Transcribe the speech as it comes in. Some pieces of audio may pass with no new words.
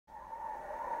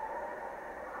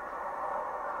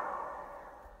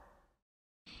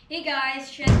Hey guys,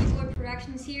 ply-wood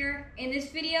Productions here. In this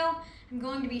video, I'm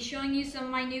going to be showing you some of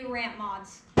my new ramp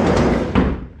mods.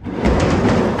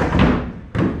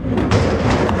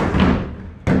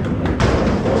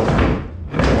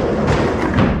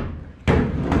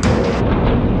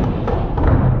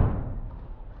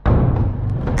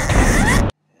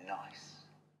 Nice.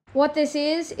 What this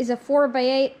is a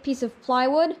 4x8 piece of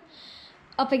plywood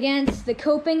up against the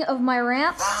coping of my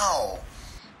ramp. Wow.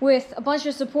 With a bunch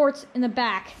of supports in the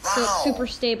back, so it's super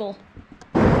stable.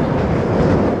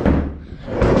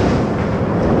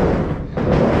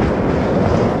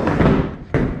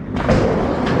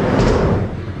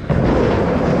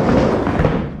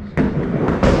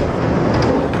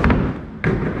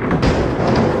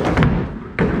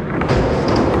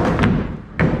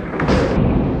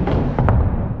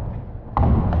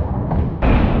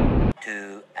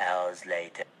 Two hours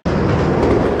later.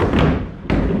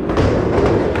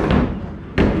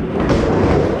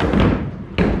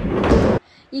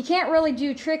 You can't really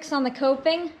do tricks on the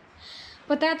coping,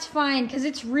 but that's fine because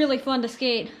it's really fun to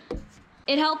skate.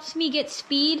 It helps me get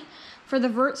speed for the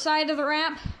vert side of the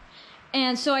ramp,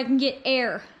 and so I can get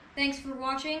air. Thanks for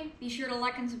watching. Be sure to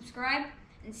like and subscribe,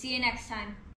 and see you next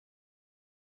time.